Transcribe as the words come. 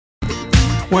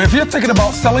Well, if you're thinking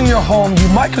about selling your home, you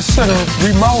might consider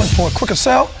remodeling for a quicker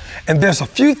sale. And there's a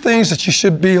few things that you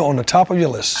should be on the top of your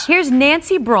list. Here's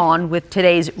Nancy Braun with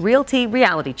today's Realty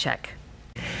Reality Check.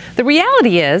 The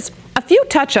reality is, a few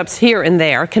touch-ups here and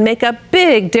there can make a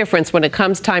big difference when it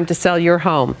comes time to sell your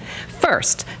home.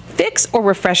 First, fix or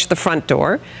refresh the front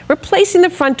door. Replacing the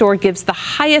front door gives the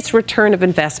highest return of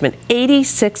investment,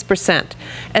 86%,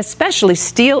 especially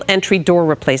steel entry door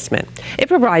replacement. It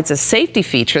provides a safety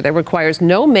feature that requires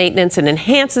no maintenance and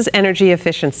enhances energy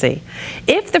efficiency.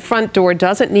 If the front door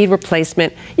doesn't need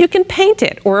replacement, you can paint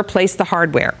it or replace the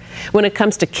hardware. When it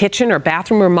comes to kitchen or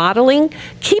bathroom remodeling,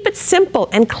 keep it simple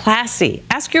and classy.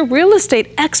 Ask your real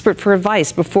estate expert for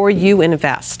advice before you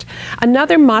invest.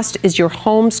 Another must is your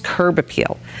home's curb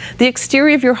appeal. The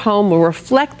exterior of your home will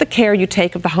reflect the care you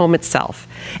take of the home itself.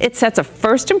 It sets a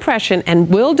first impression and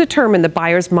will determine the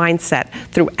buyer's mindset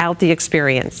throughout the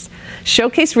experience.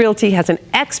 Showcase Realty has an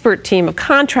expert team of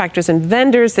contractors and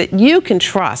vendors that you can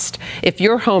trust if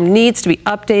your home needs to be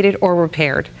updated or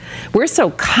repaired. We're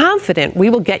so confident we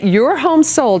will get your home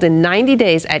sold in 90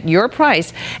 days at your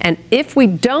price, and if we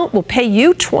don't, we'll pay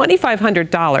you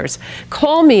 $2,500.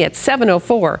 Call me at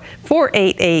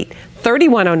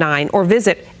 704-488-3109 or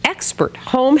visit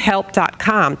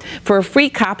experthomehelp.com for a free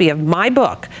copy of my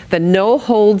book, The No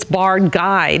Holds Barred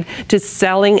Guide to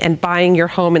Selling and Buying Your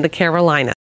Home in the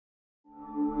Carolinas.